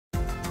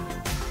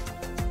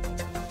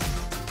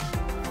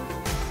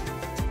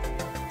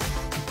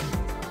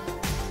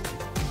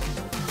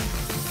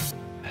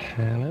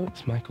Hello,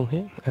 it's Michael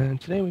here,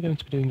 and today we're going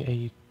to be doing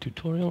a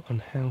tutorial on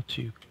how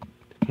to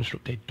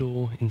construct a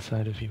door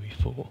inside of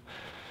UE4.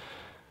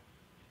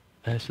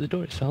 So the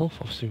door itself,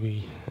 obviously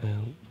we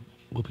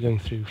will be going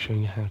through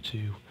showing you how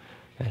to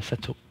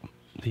set up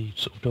the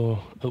sort of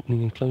door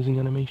opening and closing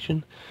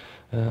animation,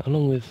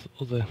 along with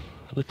other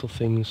little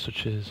things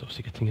such as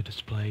obviously getting a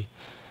display,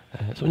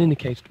 so an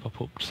indicator to pop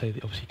up to say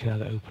that obviously you can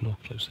either open or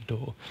close the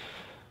door.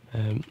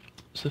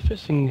 So the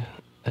first thing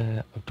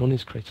I've done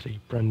is created a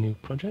brand new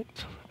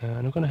project,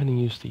 and I've gone ahead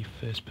and used the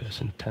first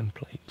person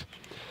template.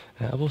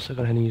 I've also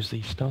gone ahead and used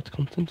the starter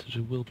content, as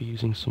we will be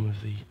using some of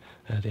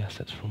the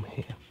assets from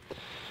here.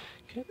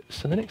 Okay,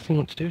 so the next thing I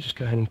want to do is just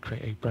go ahead and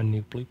create a brand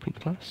new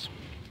blueprint class.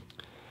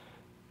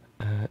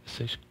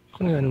 So just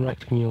go ahead and right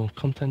click in your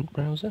content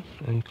browser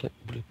and click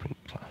blueprint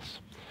class.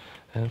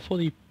 For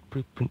the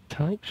blueprint type,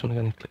 you want to go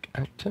ahead and click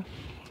actor,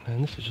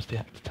 and this is just the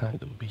actor type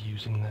that we'll be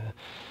using there.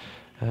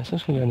 So I'm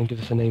just going to go ahead and give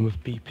this a name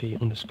of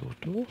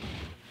BP_door,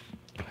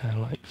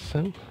 like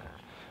so.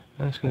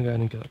 I'm just going to go ahead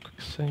and give that a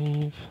quick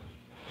save.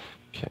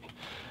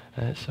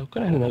 Okay, so go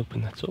ahead and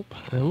open that up.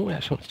 And what we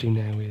actually want to do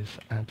now is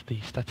add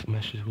the static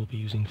meshes we'll be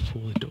using for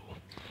the door.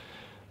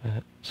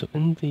 So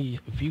in the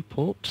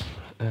viewport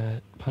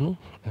panel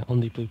on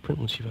the blueprint,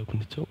 once you've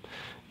opened it up,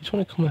 you just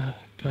want to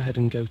go ahead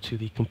and go to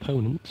the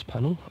components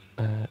panel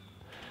and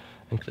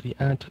click the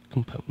add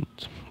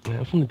component.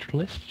 From the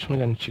list, you just want to go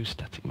ahead and choose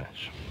static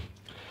mesh.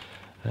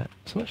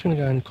 So I'm actually going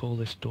to go ahead and call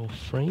this door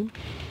frame,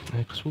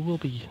 because we will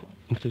be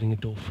including a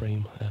door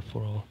frame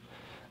for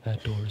our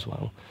door as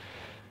well.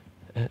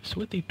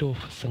 So with the door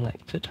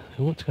selected,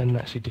 we want to go ahead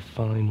and actually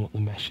define what the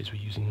meshes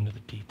we're using under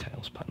the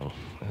details panel.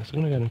 So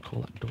I'm going to go ahead and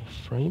call that door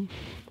frame.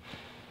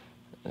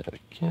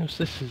 Okay, so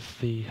this is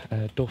the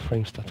door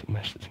frame static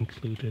mesh that's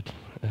included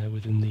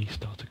within the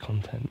starter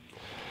content.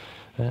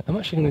 I'm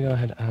actually going to go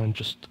ahead and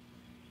just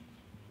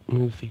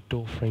move the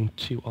door frame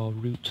to our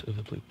root of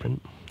the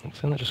blueprint,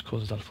 so that just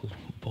causes that little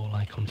ball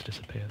icon to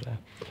disappear there.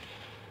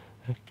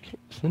 Okay,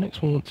 so the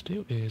next one we want to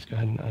do is go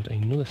ahead and add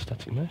another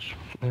static mesh,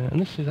 and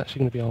this is actually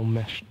going to be our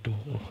mesh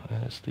door.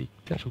 So the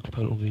actual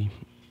component will be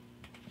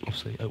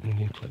obviously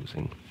opening and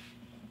closing,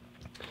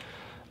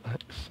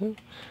 like so.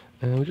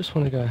 We just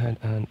want to go ahead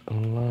and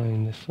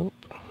align this up,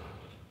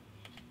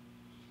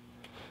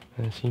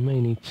 so you may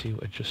need to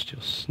adjust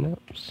your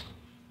snaps.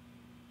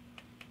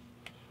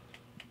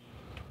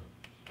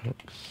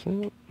 Like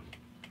so.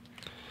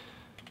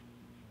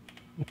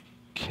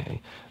 Okay,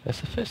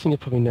 so the first thing you'll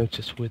probably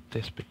notice with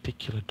this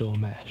particular door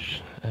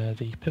mesh,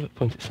 the pivot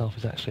point itself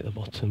is actually at the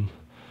bottom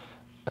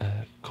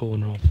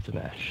corner of the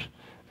mesh,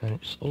 and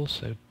it's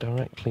also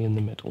directly in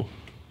the middle,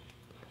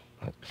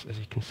 like, as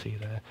you can see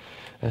there.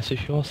 So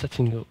if you are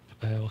setting up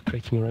or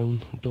creating your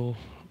own door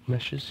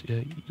meshes,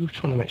 you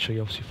just want to make sure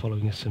you're obviously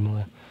following a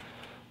similar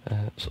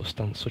sort of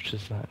stance such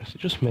as that. So it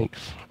just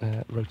makes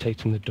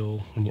rotating the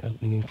door when you're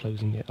opening and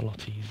closing it a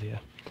lot easier.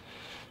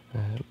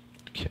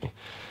 Okay.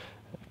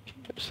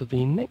 So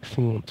the next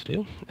thing we want to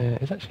do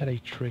is actually add a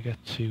trigger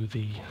to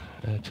the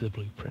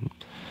blueprint,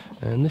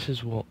 and this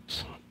is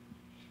what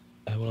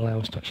will allow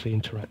us to actually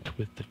interact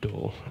with the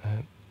door.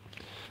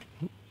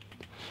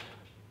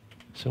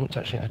 So I want to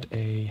actually add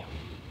a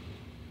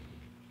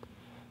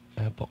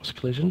box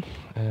collision,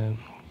 and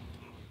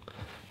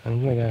I'm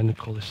going to go ahead and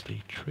call this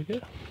the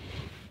trigger.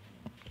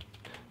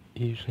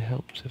 Usually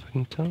helps if I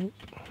can type,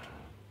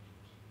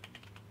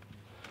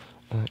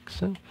 like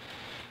so.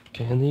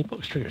 Okay, and the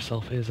box trigger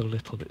itself is a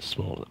little bit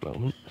small at the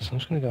moment, so I'm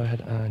just going to go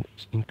ahead and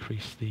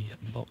increase the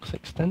box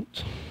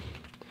extent.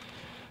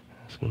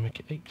 It's going to make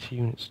it 8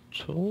 units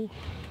tall.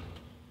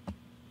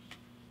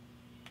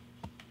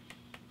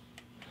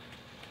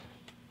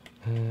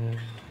 And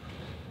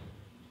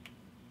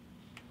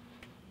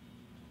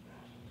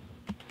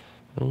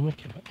we'll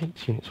make it about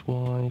 8 units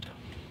wide.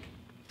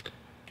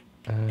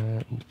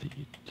 And the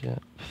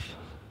depth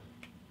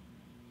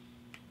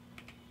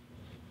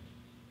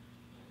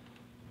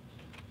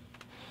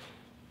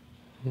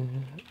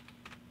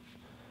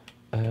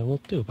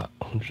we'll do about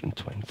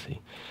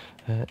 120.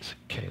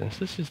 Okay, then, so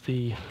this is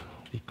the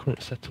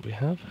current setup we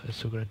have.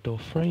 So we've got a door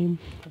frame,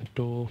 a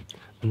door,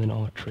 and then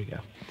our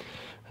trigger.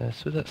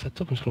 So with that set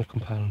up, I'm just going to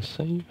compile and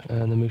save,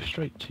 and then move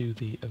straight to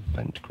the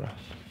event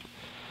graph.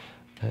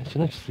 So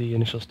next to the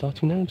initial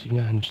starting nodes, you can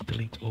go ahead and just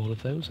delete all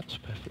of those, that's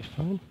perfectly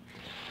fine.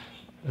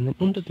 And then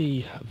under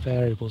the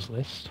variables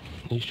list,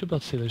 you should be able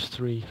to see those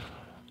 3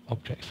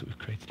 objects that we've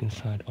created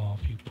inside our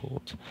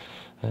viewport.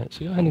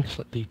 So go ahead and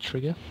select the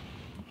trigger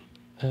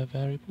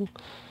variable,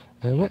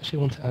 and we actually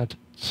want to add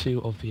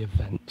 2 of the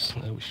events,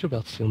 which you should be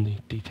able to see on the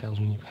details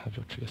when you have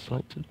your trigger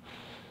selected.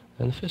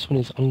 And the first one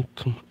is on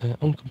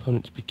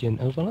component begin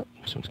overlap,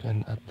 so I'm just going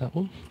to go ahead and add that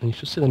one, and you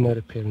should see the node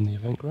appear in the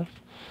event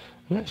graph.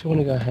 And we actually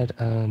want to go ahead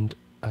and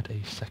add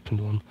a second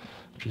one,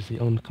 which is the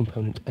on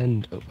component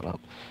end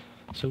overlap.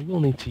 So we'll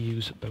need to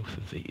use both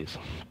of these.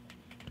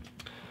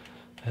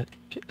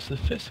 Okay, so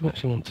the first thing we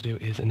actually want to do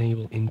is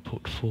enable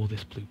input for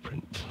this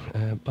blueprint.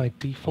 By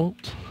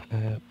default,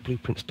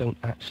 blueprints don't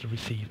actually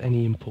receive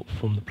any input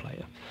from the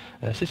player.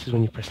 So this is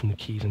when you're pressing the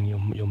keys on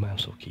your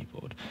mouse or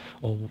keyboard,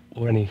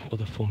 or any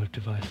other form of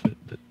device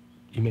that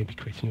you may be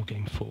creating your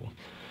game for.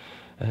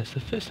 So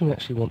the first thing we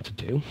actually want to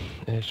do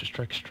is just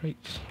drag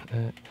straight.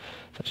 So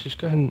actually just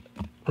go ahead and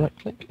right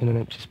click in an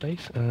empty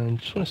space and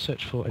just want to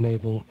search for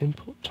enable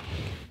input.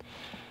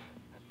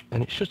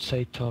 And it should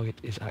say target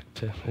is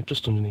actor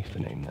just underneath the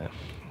name there.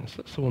 So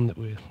that's the one that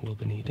we will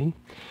be needing.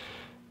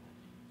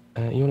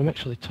 You want to make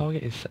sure the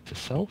target is set to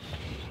self,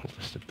 as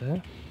listed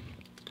there.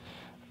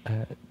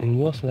 And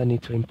we also then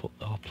need to input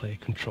our player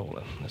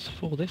controller. So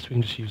for this we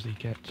can just use the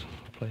get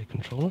player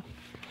controller,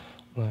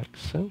 like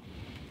so.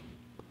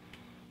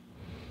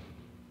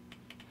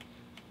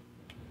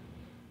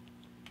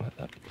 Like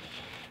that.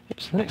 Yep,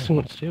 so the next thing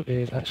we want to do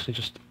is actually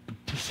just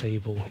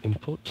disable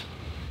input.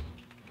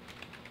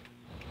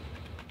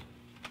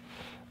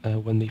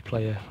 When the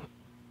player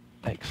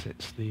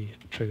exits the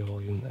trigger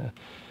volume there,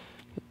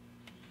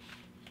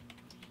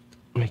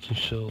 making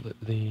sure that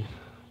the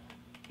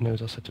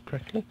nodes are set up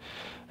correctly.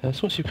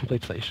 So once you've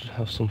completed that, you should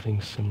have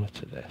something similar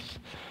to this.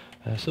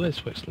 So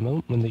this works at the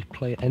moment. When the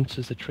player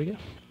enters the trigger,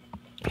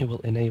 it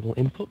will enable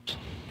input.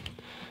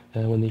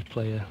 When the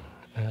player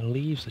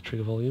leaves the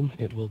trigger volume,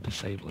 it will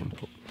disable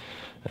input.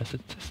 So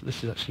to test that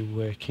this is actually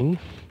working,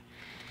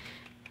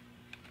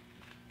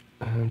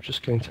 I'm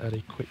just going to add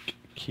a quick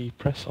key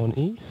press on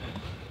E,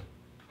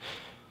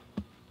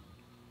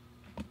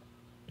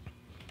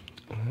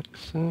 like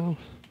so.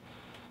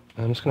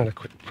 I'm just going to add a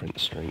quick print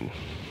string,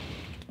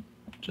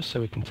 just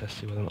so we can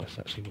test whether or not it's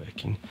actually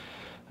working.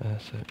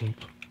 So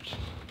input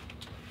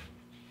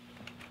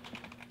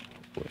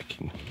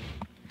working.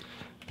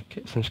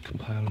 Okay, so just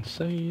compile and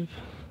save,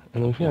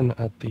 and then we can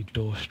add the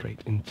door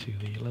straight into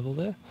the level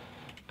there,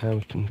 and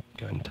we can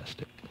go and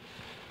test it.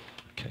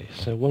 Okay,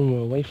 so when we're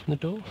away from the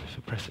door, if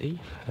I press E,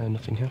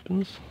 nothing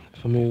happens.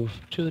 If I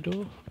move to the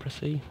door,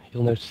 press E,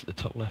 you'll notice at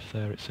the top left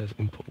there it says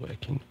input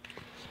working.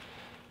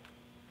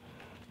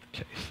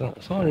 Okay, so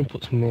our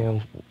input's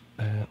now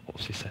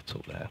obviously set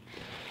up there.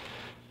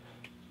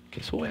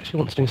 Okay, so what we actually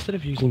want to do, instead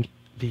of using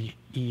the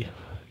E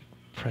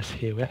press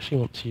here, we actually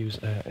want to use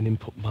an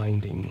input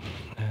binding.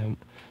 So I'm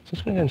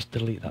just going to go and just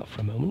delete that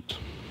for a moment.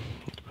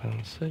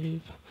 And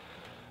save.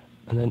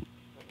 And then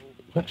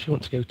we actually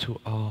want to go to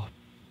our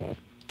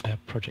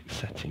project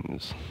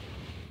settings,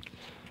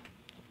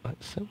 like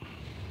so.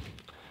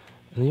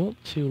 And you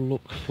want to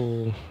look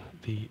for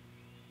the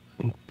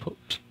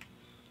input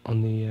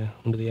on the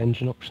under the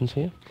engine options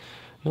here.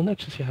 You'll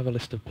notice you have a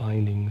list of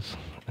bindings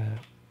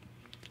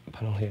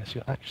panel here. So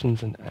your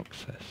actions and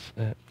axis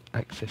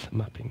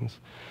mappings.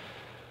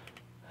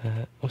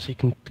 Also, you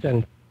can go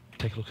and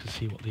take a look and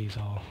see what these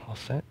are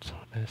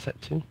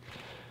set to.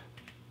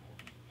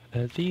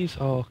 These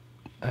are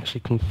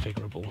actually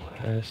configurable.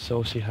 So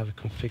obviously you have a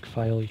config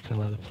file, you can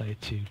allow the player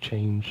to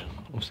change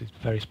obviously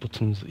various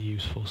buttons that you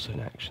use for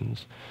certain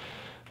actions.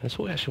 So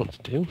what we actually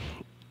want to do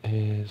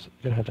is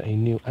we're going to have a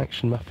new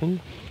action mapping.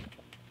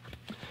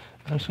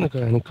 I'm just going to go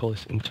ahead and call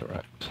this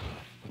interact,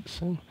 like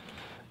so.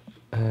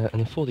 And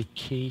then for the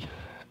key,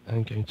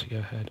 I'm going to go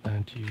ahead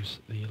and use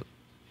the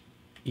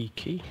E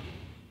key,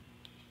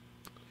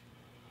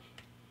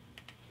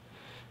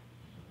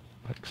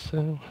 like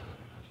so.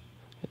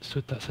 So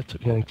with that set up, you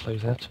can then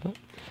close out of it.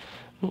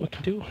 What we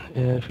can do,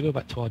 if we go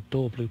back to our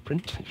door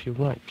blueprint, if you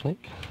right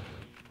click,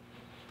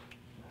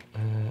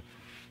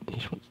 you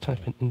just want to type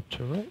in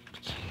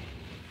interact,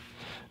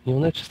 you'll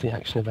notice the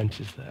action event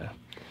is there.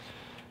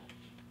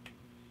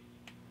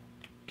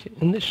 Okay,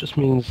 and this just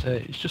means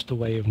it's just a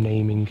way of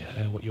naming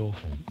what your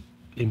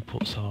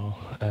inputs are,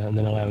 and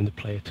then allowing the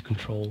player to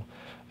control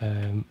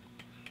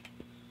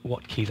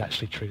what keys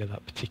actually trigger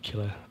that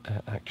particular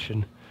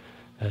action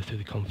through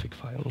the config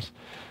files.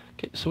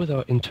 Okay, so with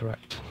our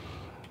interact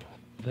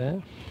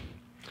there,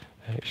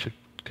 it should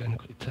go and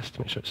quickly test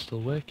to make sure it's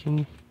still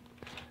working.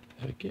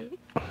 There we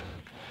go.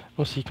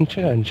 Also, you can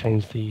try and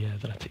change the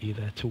letter E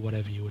there to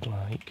whatever you would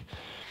like.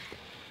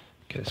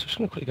 Okay, so I'm just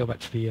going to quickly go back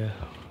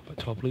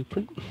to our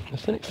blueprint.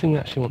 So the next thing we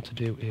actually want to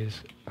do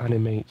is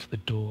animate the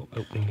door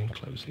opening and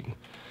closing.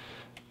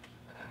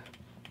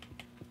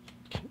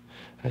 Okay.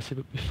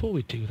 But before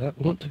we do that,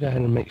 we want to go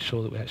ahead and make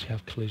sure that we actually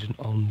have collision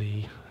on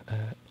the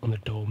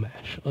door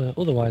mesh.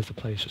 Otherwise, the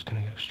player's just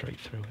going to go straight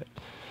through it.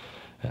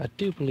 I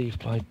do believe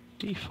by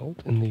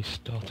default in the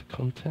starter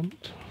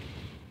content,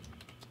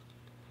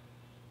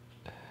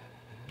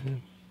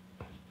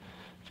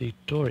 the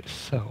door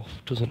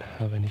itself doesn't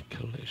have any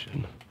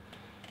collision.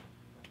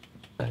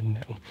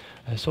 No.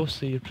 So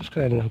obviously you're just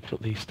going to open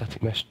up the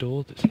static mesh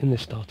door that's in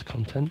this starter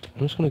content.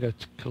 I'm just going to go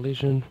to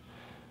collision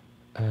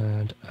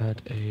and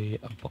add a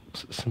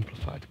box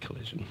simplified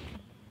collision.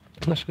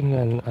 I'm actually going to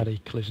go and add a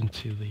collision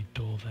to the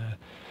door there.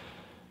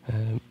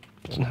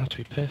 It doesn't have to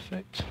be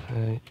perfect.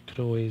 You could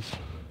always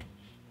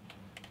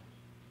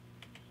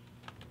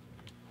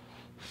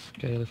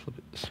scale a little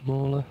bit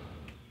smaller.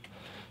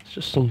 It's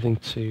just something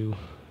to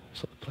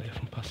stop the player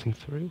from passing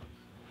through.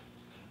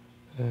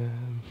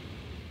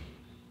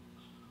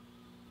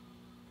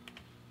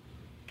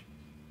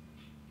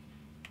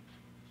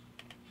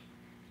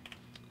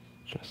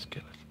 Just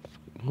get a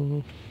bit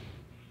more.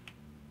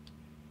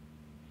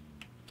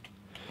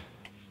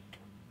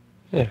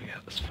 There we go,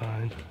 that's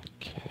fine.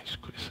 Okay,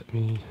 just quickly set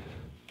me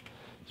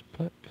this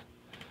back.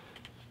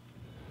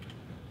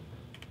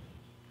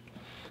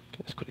 Okay,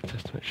 let's quickly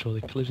test to make sure the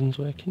collision's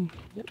working.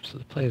 Yep, so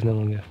the player's no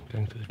longer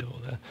going through the door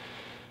there.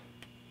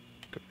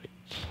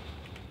 Great.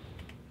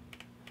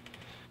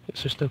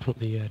 Let's just open up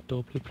the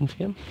door blueprint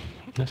again.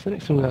 Now, so the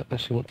next thing we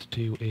actually want to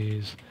do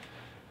is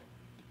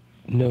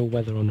know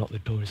whether or not the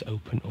door is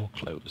open or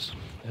closed.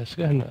 So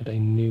go ahead and add a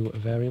new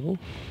variable.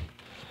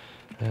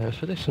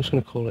 For this I'm just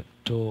going to call it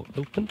door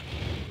open,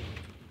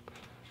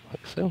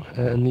 like so,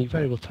 and the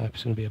variable type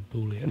is going to be a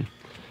boolean.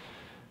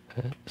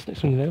 So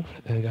next thing you know,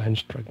 go ahead and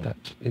just drag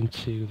that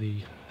into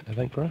the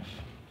event graph,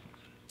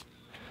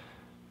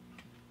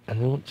 and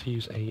then I want to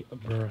use a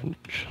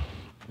branch,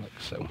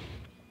 like so.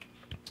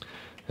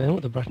 And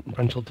what the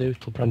branch will do,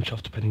 it will branch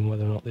off depending on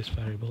whether or not this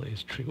variable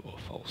is true or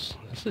false.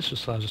 So this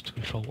just allows us to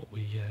control what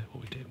we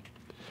do.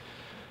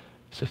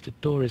 So if the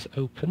door is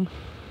open,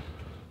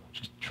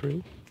 which is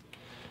true,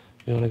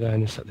 we want to go ahead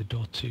and set the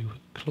door to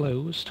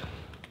closed,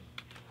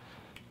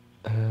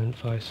 and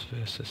vice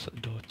versa, set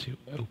the door to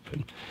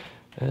open.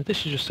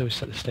 This is just so we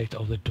set the state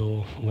of the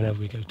door whenever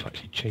we go to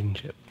actually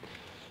change it.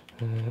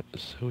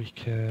 So we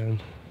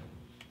can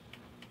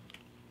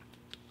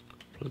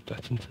plug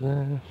that into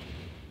there.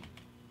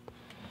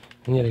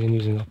 And yet again,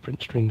 using our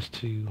print strings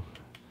to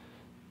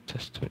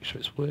test to make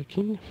sure it's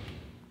working.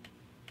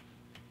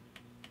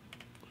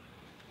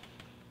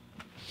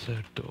 So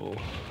door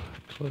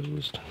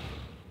closed,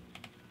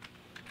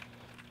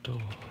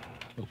 door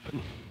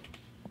open.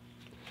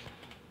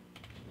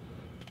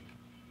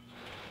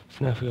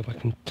 So now if we go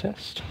back and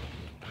test,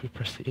 if we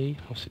press the E,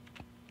 obviously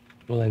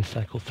we'll then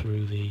cycle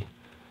through the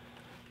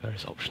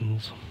various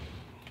options,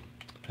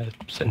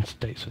 setting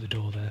states for the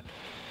door there.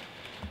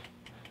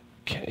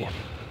 Okay.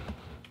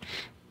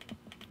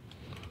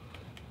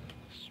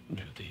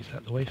 Move these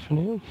out of the way for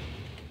now.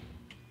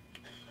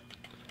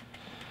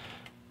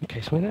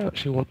 Okay, so we now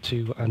actually want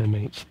to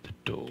animate the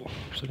door.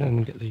 So go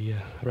and get the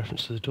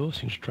reference to the door, so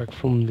you can just drag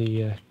from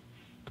the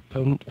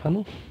component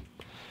panel.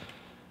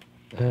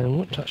 And we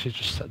want to actually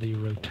just set the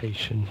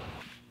rotation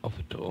of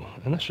the door,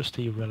 and that's just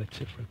the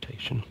relative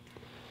rotation.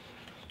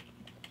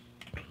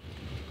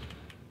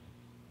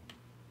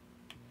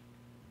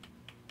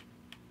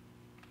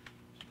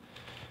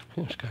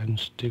 Let's go ahead and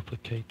just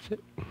duplicate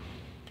it.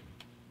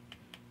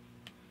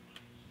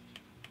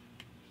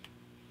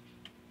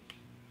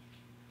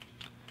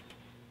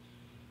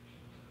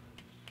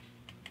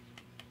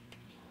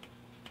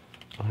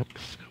 Like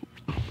so.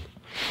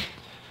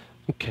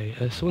 Okay,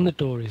 so when the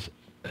door is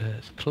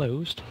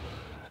closed,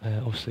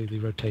 obviously the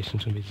rotation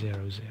is going to be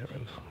 0, 0,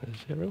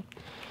 0.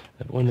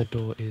 When the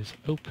door is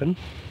open,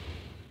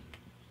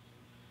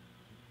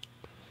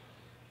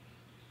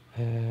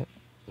 I'm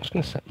just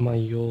going to set my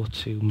yaw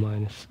to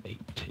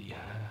 -80,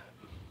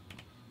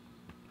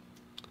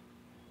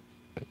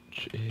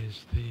 which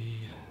is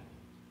the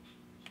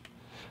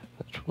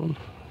that one.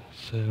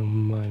 So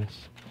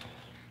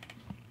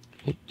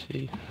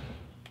 -80.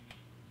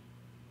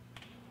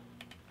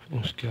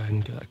 Let's go ahead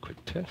and get that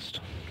quick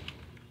test.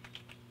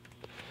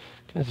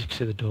 Okay, as you can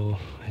see, the door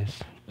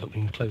is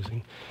opening and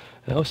closing.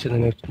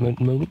 Obviously at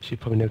the moment you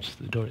probably notice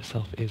that the door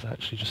itself is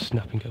actually just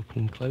snapping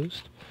open and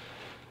closed.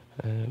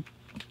 Okay,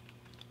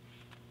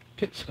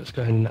 so let's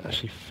go ahead and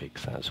actually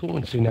fix that. So what we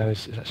want to do now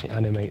is actually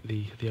animate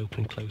the open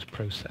and close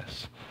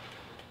process.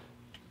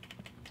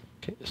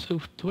 Okay,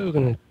 so the way we're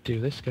going to do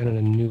this, go ahead and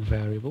add a new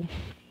variable.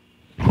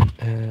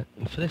 And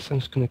for this I'm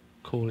just going to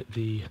call it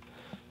the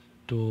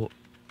door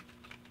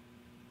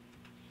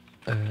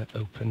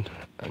open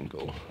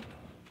angle.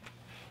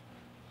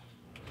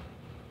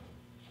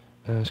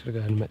 And I'm just going to go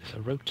ahead and make this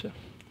a rotor.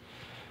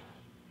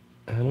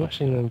 And I'm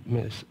actually going to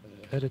make this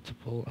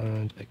editable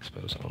and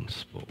expose on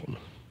spawn.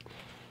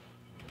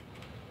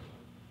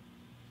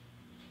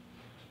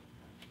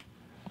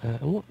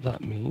 And what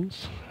that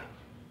means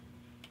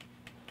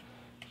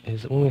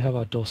is that when we have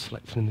our door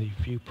selected in the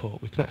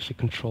viewport, we can actually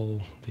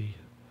control the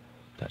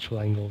actual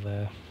angle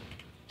there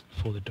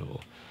for the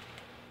door.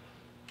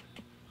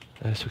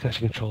 So we can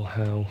actually control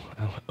how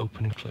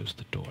open and closed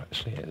the door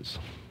actually is.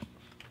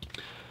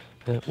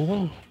 Well,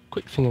 one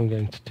quick thing I'm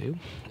going to do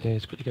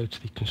is quickly go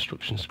to the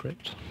construction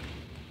script.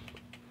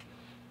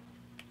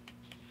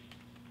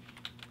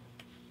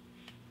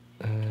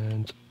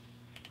 And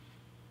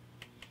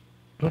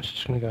I'm actually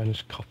just going to go and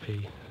just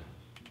copy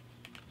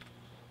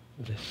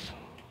this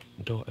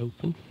door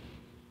open.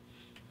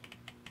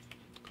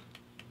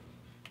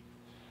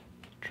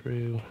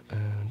 True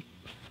and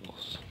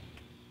false.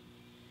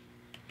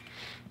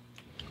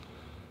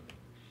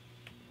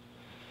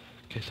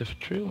 Okay, so for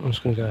true, I'm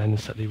just going to go ahead and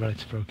set the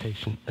relative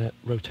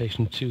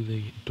rotation to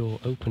the door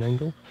open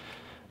angle.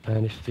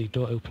 And if the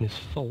door open is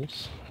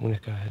false, I'm going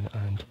to go ahead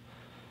and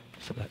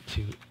set that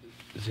to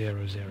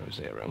 0, 0,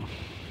 0.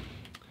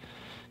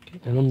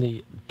 Okay, and on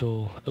the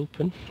door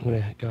open, I'm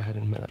going to go ahead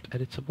and make that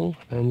editable,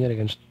 and yet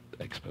again just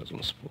expose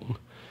on spawn.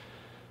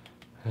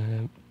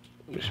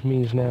 Which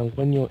means now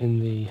when you're in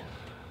the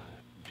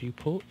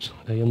viewport,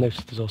 you'll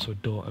notice there's also a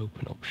door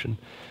open option.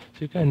 So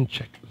you go ahead and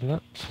check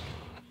that.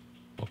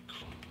 It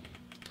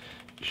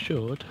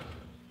should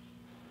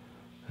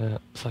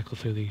cycle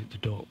through the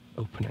door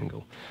open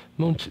angle. At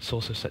the moment it's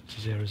also set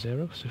to 0,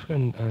 0, so if we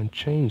go and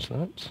change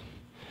that,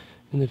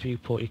 in the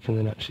viewport you can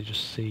then actually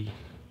just see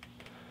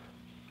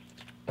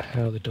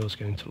how the door's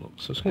going to look.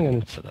 So I'm just going to go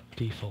and set that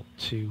default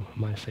to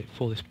 -8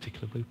 for this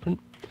particular blueprint.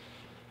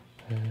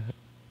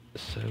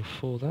 So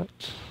for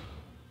that,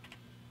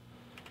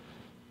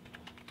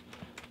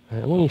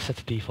 when you set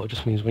a default, it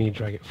just means when you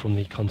drag it from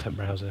the content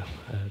browser,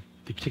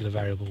 the particular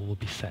variable will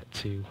be set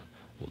to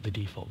what the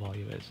default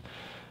value is.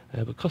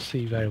 But because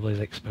the variable is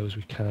exposed,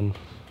 we can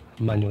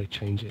manually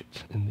change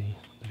it in the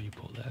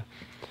viewport there.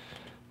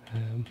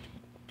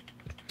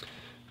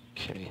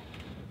 Okay.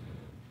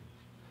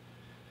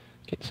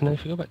 Okay, so now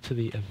if we go back to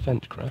the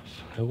event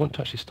graph, I want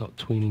to actually start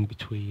tweening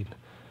between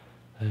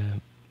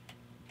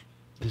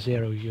the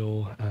 0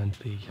 yaw and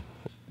the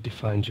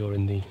defined yaw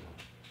in the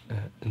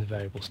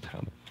variables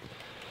tab.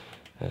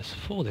 So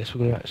for this, we're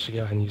going to actually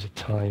go ahead and use a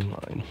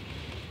timeline.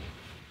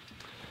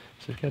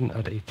 So go ahead and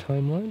add a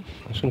timeline.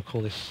 I'm just going to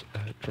call this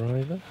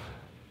driver.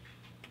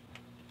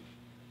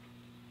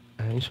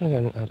 And I'm just going to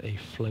go ahead and add a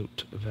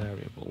float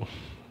variable.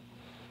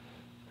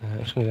 I'm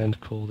just going to go ahead and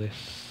call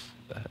this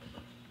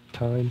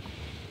time.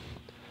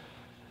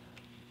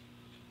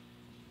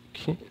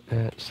 Okay,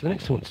 so the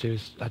next thing I want to do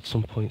is add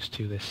some points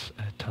to this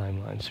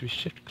timeline. So if you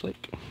shift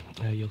click,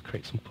 you'll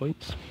create some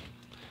points.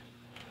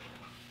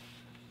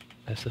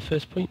 So the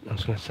first point I'm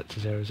just going to set to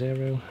 0,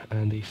 0,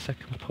 and the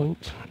second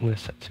point I'm going to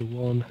set to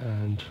 1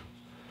 and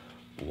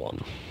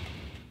 1.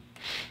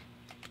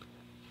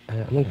 I'm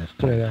then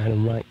going to go ahead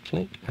and right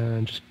click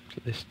and just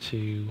click this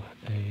to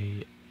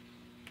a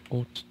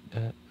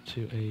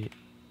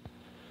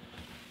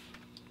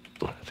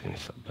I think I need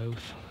to set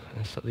both,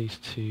 and set these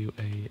to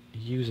a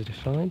user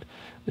defined,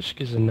 which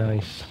gives a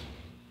nice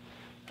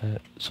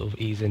sort of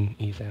ease in,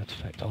 ease out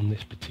effect on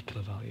this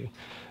particular value.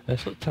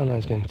 So what the timeline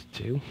is going to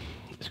do,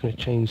 it's going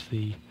to change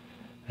the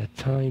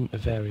time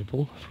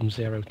variable from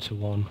 0 to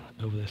 1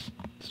 over the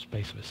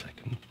space of a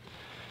second.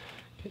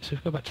 Okay, so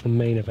if we go back to the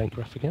main event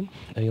graph again,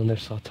 you'll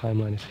notice our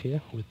timeline is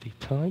here with the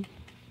time.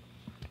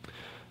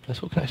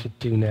 So what we can actually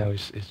do now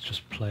is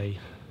just play,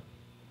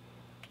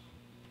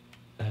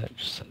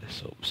 just set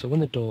this up. So when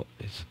the door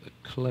is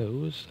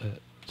closed,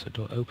 so the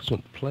door opens, we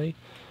want to play,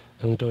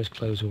 and when the door is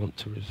closed, we want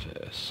to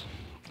reverse,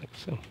 like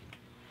so.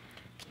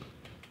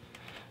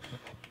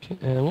 Okay,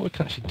 and what we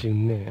can actually do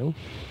now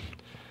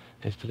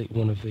is delete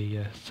one of the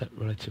set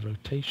relative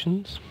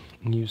rotations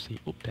and use the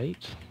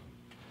update.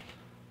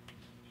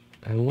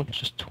 And we want to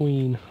just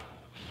tween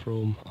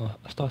from our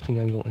starting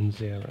angle and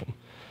 0.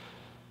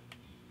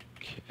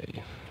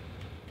 Okay.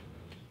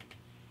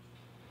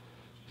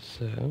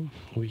 So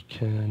we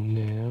can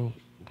now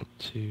go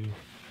to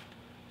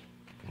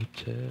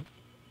enter.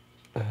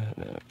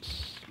 No,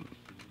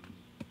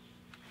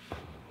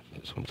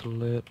 let's want to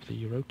lerp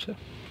the rotor.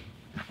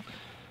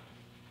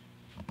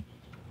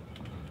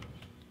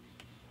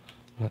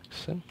 Like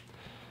so.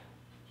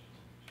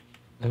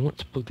 And I want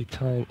to plug the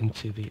time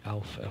into the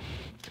alpha.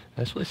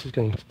 So what this is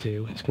going to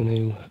do, it's going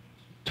to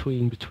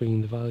tween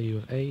between the value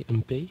of A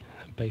and B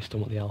based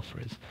on what the alpha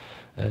is.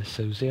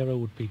 So 0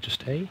 would be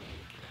just A,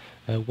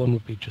 1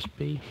 would be just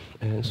B,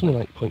 and something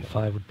like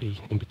 0.5 would be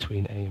in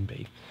between A and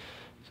B.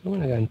 So I'm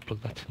going to go and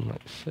plug that in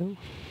like so.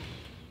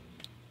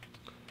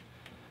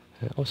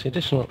 Obviously,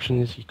 additional option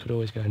is you could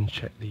always go ahead and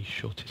check the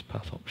shortest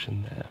path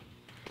option there,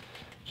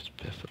 which is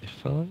perfectly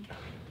fine.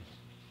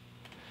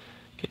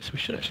 Okay, so we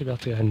should actually be able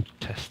to go ahead and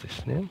test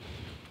this now.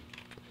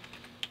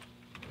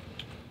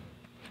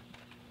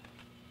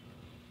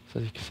 So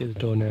as you can see, the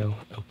door now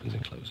opens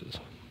and closes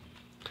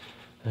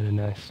in a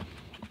nice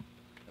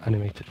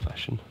animated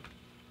fashion.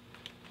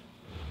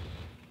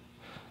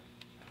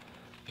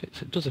 Okay,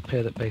 so it does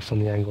appear that based on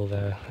the angle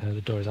there,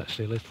 the door is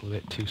actually a little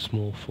bit too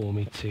small for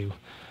me to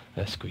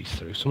squeeze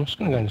through. So I'm just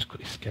going to go and just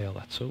quickly scale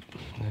that up.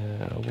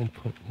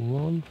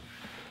 1.1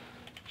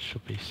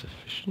 should be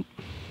sufficient.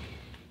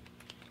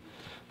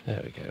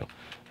 There we go.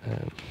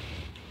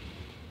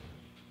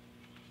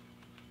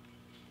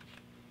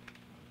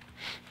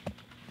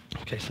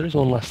 Okay, so there is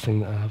one last thing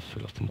that I have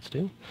forgotten to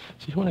do.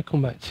 So if you want to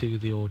come back to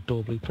your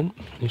door blueprint,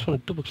 you just want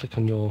to double click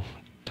on your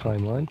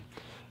timeline.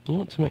 You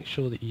want to make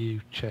sure that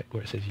you check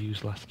where it says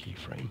use last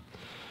keyframe.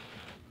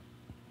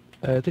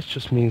 This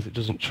just means it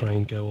doesn't try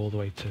and go all the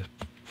way to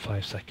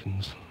 5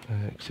 seconds.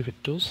 Because if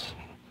it does,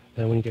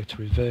 then when you go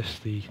to reverse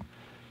the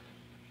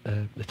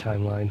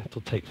timeline,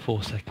 it'll take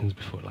 4 seconds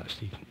before it'll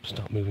actually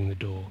start moving the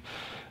door.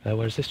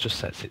 Whereas this just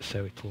sets it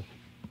so it'll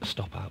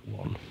stop at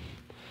 1.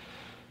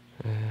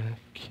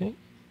 Okay.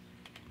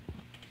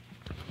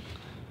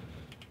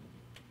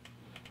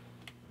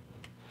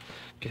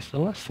 Okay, so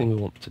the last thing we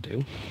want to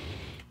do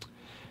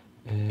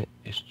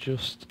is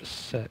just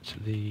set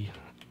the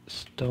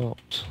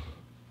start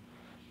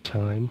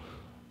time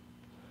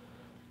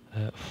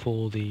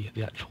for the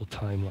actual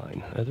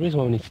timeline. The reason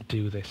why we need to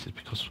do this is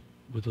because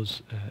with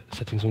us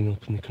setting something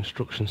up in the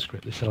construction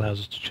script, this allows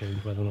us to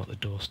change whether or not the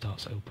door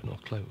starts open or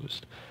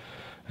closed.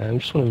 We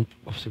just want to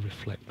obviously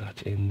reflect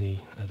that in the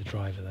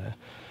driver there.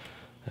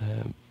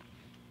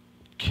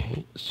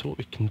 Okay, so what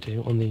we can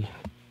do on the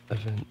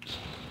event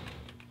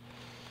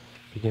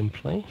begin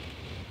play,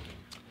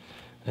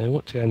 we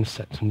want to go and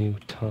set a new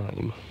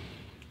time.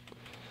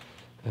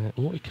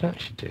 What we can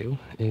actually do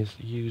is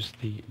use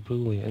the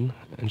boolean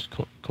and just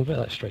convert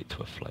that straight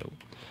to a float.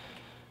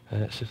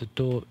 So if the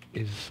door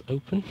is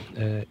open,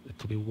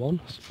 it'll be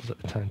 1, so it'll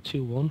set the time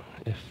to 1.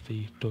 If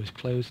the door is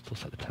closed, it'll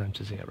set the time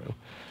to 0.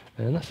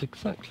 And that's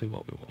exactly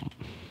what we want.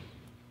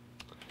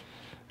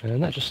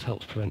 And that just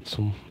helps prevent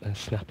some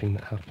snapping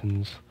that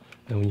happens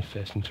when you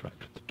first interact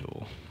with the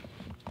door.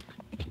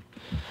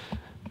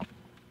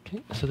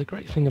 Okay, so the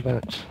great thing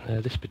about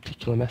this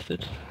particular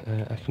method,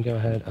 I can go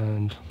ahead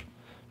and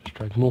just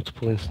drag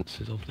multiple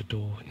instances of the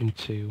door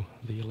into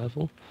the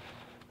level,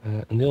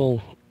 and they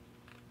all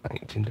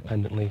act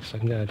independently, so I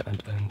can go ahead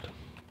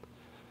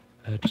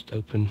and just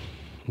open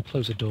and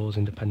close the doors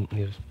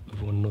independently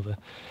of one another.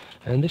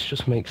 And this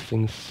just makes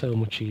things so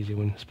much easier,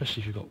 when,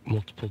 especially if you've got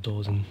multiple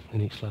doors in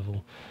each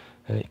level.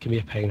 It can be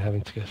a pain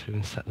having to go through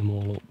and set them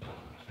all up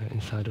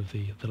inside of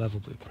the level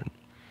blueprint.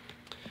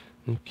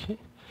 Okay,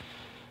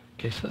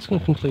 so that's going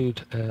to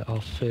conclude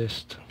our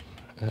first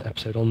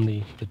episode on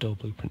the door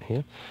blueprint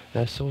here.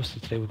 So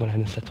obviously today we've gone ahead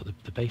and set up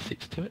the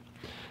basics to it.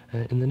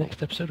 In the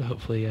next episode I'll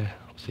hopefully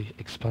obviously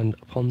expand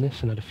upon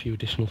this and add a few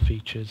additional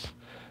features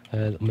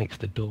that makes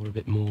the door a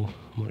bit more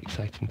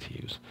exciting to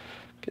use.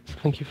 Okay, so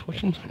thank you for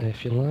watching.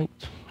 If you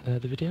liked the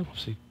video,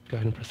 obviously go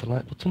ahead and press the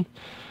like button.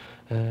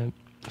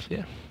 So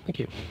yeah, thank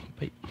you.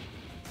 Bye.